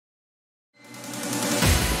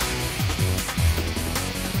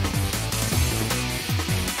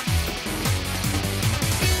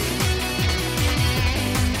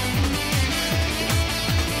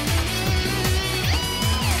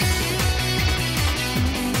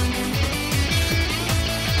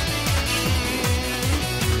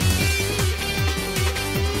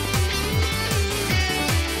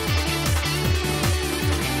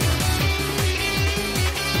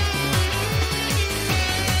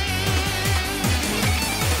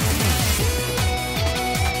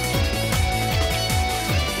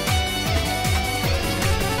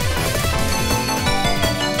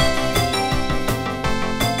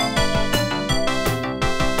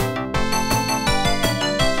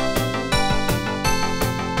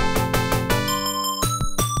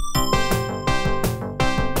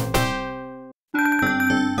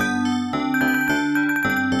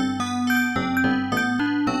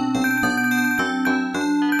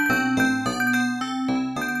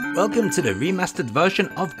Welcome to the remastered version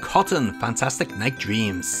of Cotton Fantastic Night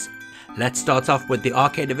Dreams. Let's start off with the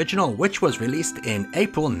arcade original, which was released in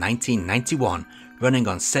April 1991, running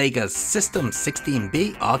on Sega's System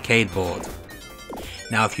 16B arcade board.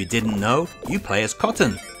 Now if you didn't know, you play as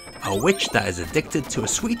Cotton, a witch that is addicted to a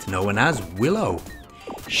sweet known as Willow.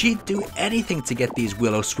 She'd do anything to get these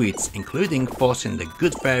Willow sweets, including forcing the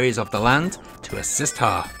good fairies of the land to assist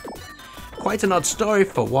her. Quite an odd story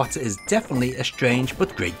for what is definitely a strange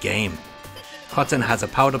but great game. Cotton has a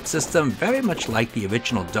powered up system very much like the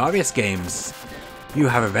original Darius games. You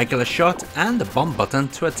have a regular shot and a bomb button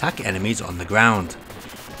to attack enemies on the ground.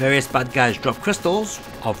 Various bad guys drop crystals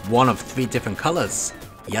of one of 3 different colours.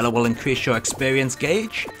 Yellow will increase your experience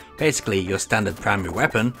gauge, basically your standard primary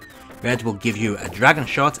weapon. Red will give you a dragon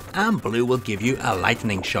shot and blue will give you a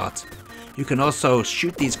lightning shot. You can also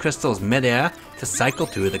shoot these crystals mid-air to cycle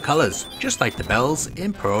through the colours, just like the bells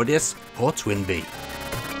in Parodius or Twinbee.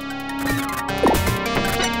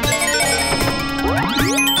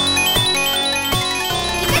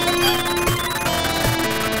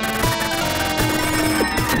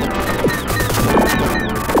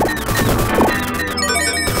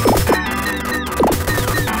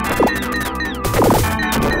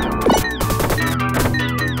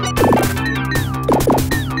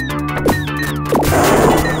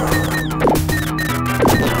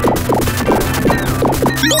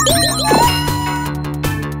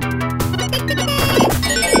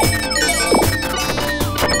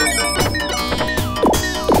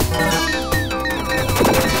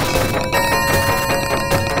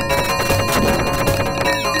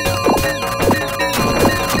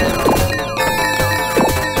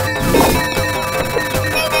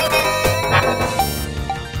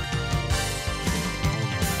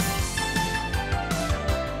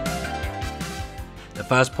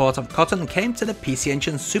 The first port of Cotton came to the PC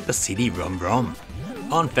Engine Super CD-ROM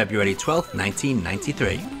on February 12,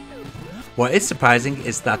 1993. What is surprising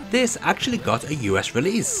is that this actually got a US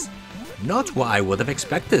release. Not what I would have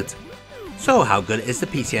expected. So how good is the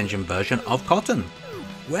PC Engine version of Cotton?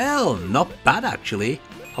 Well, not bad actually.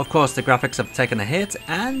 Of course the graphics have taken a hit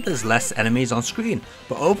and there's less enemies on screen,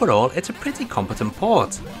 but overall it's a pretty competent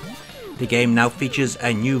port. The game now features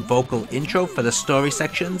a new vocal intro for the story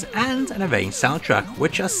sections and an arranged soundtrack,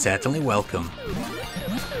 which are certainly welcome.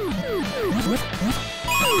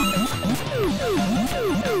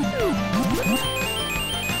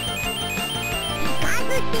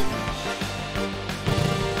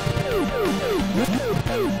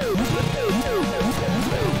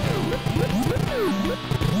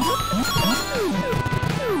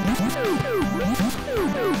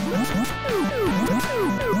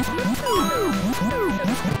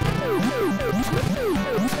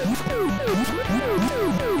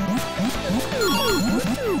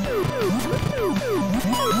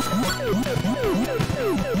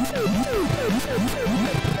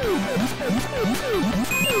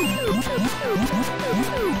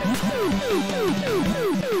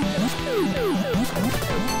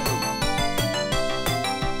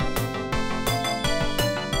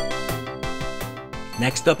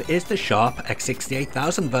 Next up is the Sharp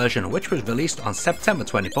X68000 version, which was released on September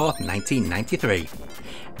 24th, 1993.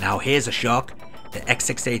 Now here's a shock, the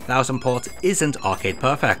X68000 port isn't arcade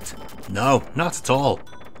perfect. No, not at all.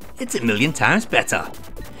 It's a million times better.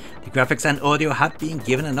 The graphics and audio have been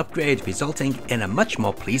given an upgrade, resulting in a much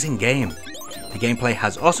more pleasing game. The gameplay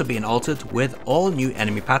has also been altered with all new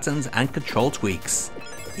enemy patterns and control tweaks.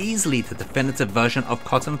 Easily the definitive version of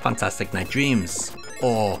Cotton Fantastic Night Dreams.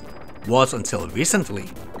 Or was until recently.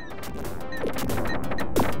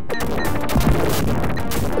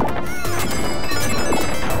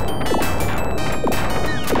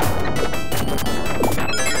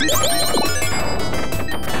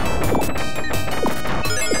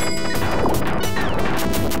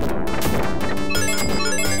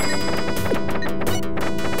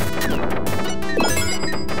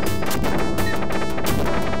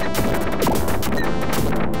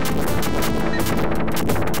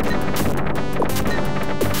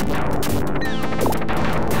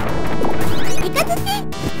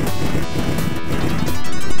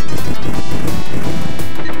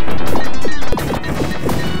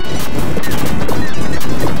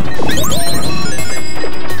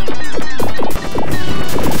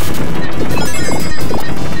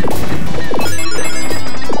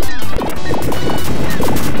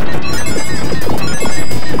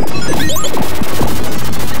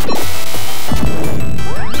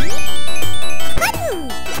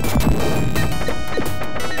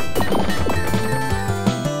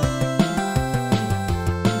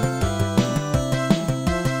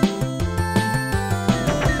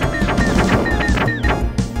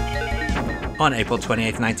 On April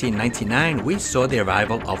 28, 1999, we saw the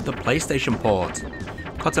arrival of the PlayStation port.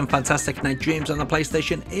 Cotton Fantastic Night Dreams on the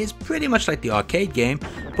PlayStation is pretty much like the arcade game,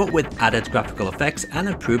 but with added graphical effects and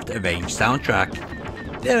improved arranged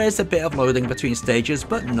soundtrack. There is a bit of loading between stages,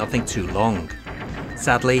 but nothing too long.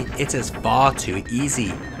 Sadly, it is far too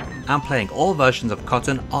easy. I'm playing all versions of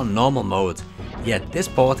Cotton on normal mode, yet this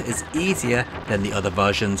port is easier than the other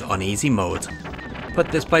versions on easy mode. Put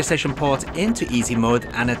this PlayStation port into easy mode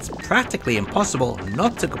and it's practically impossible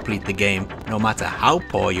not to complete the game, no matter how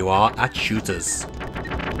poor you are at shooters.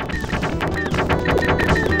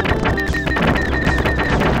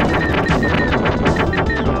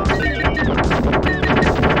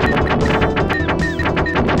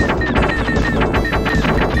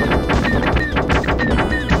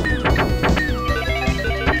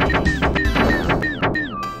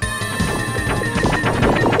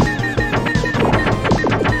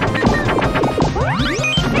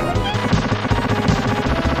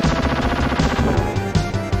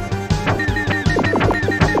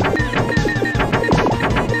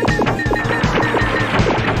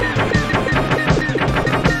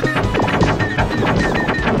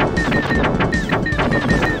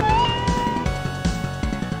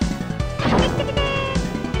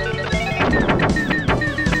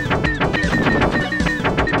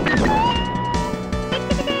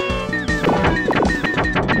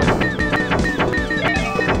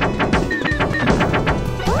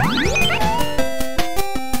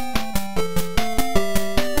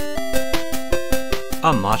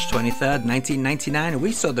 On March 23rd, 1999,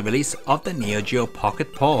 we saw the release of the Neo Geo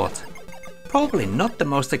Pocket port. Probably not the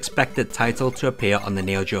most expected title to appear on the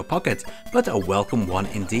Neo Geo Pocket, but a welcome one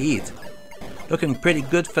indeed. Looking pretty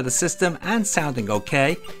good for the system and sounding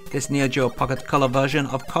okay, this Neo Geo Pocket Colour version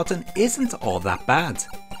of Cotton isn't all that bad.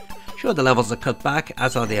 Sure, the levels are cut back,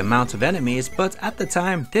 as are the amount of enemies, but at the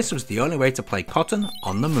time this was the only way to play Cotton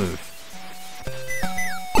on the move.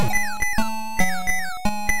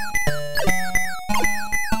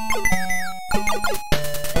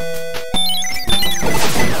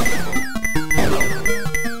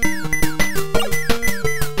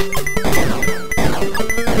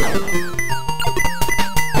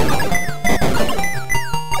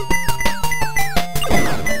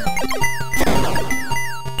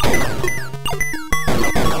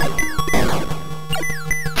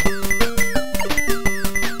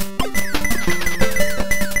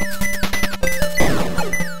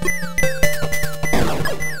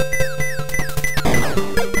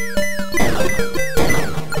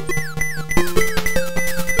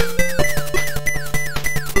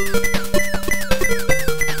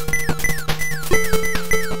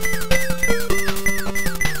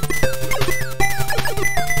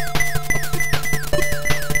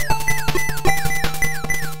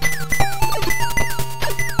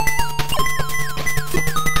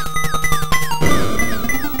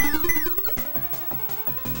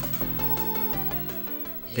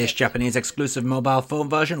 This Japanese exclusive mobile phone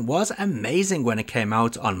version was amazing when it came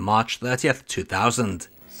out on March 30th, 2000.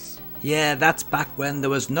 Yeah, that's back when there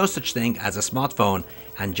was no such thing as a smartphone,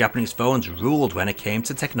 and Japanese phones ruled when it came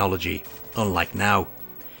to technology, unlike now.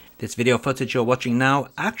 This video footage you're watching now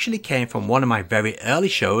actually came from one of my very early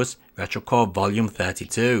shows, Retrocore Volume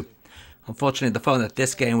 32. Unfortunately, the phone that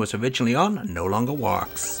this game was originally on no longer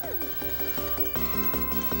works.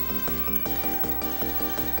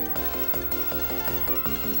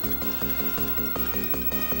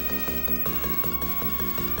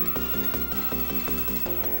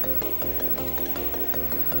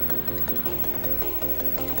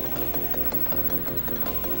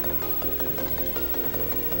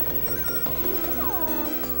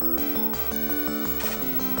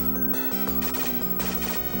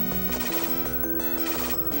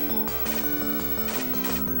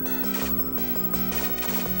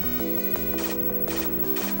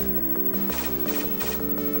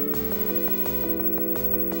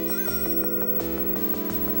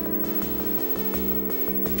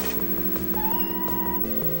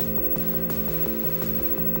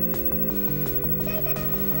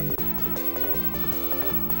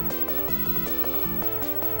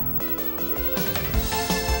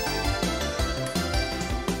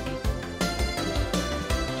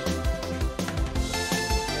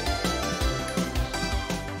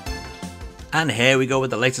 And here we go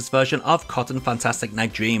with the latest version of Cotton Fantastic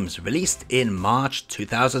Night Dreams, released in March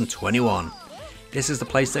 2021. This is the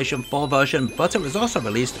PlayStation 4 version, but it was also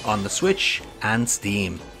released on the Switch and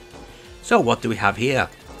Steam. So what do we have here?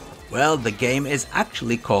 Well, the game is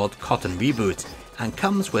actually called Cotton Reboot, and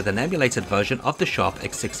comes with an emulated version of the Sharp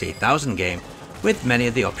X68000 game, with many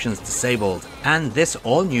of the options disabled, and this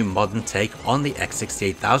all new modern take on the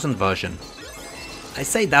X68000 version. I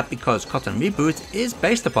say that because Cotton Reboot is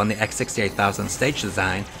based upon the X68000 stage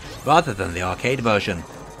design rather than the arcade version.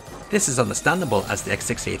 This is understandable as the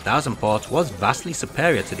X68000 port was vastly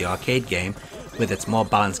superior to the arcade game with its more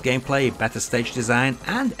balanced gameplay, better stage design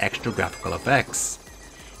and extra graphical effects.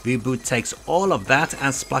 Reboot takes all of that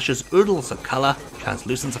and splashes oodles of colour,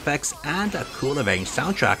 translucent effects and a cool arranged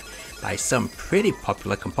soundtrack by some pretty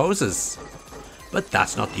popular composers. But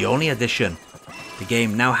that's not the only addition. The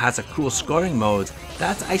game now has a cool scoring mode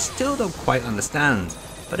that I still don't quite understand,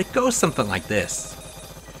 but it goes something like this.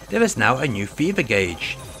 There is now a new fever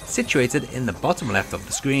gauge, situated in the bottom left of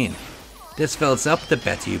the screen. This fills up the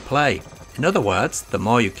better you play. In other words, the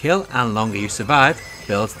more you kill and longer you survive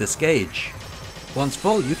builds this gauge. Once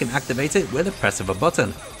full, you can activate it with a press of a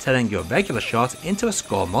button, turning your regular shot into a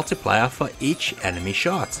score multiplier for each enemy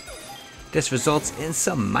shot. This results in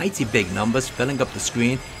some mighty big numbers filling up the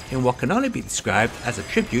screen in what can only be described as a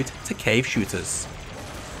tribute to cave shooters.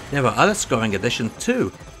 There are other scoring additions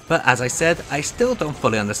too, but as I said, I still don't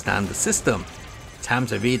fully understand the system. Time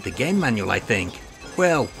to read the game manual, I think.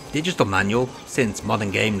 Well, digital manual, since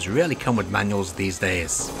modern games really come with manuals these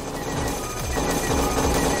days.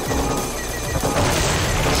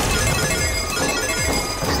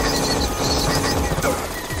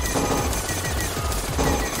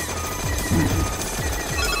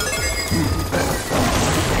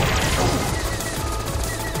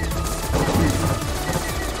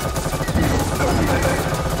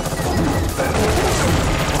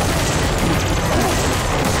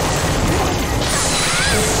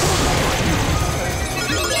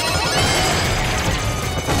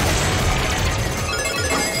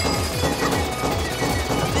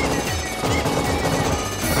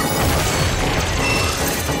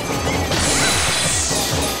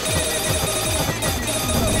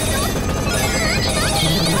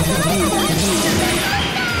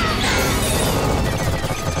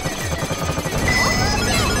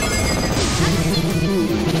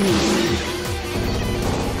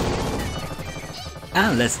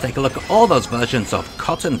 And let's take a look at all those versions of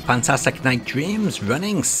Cotton Fantastic Night Dreams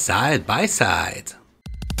running side by side.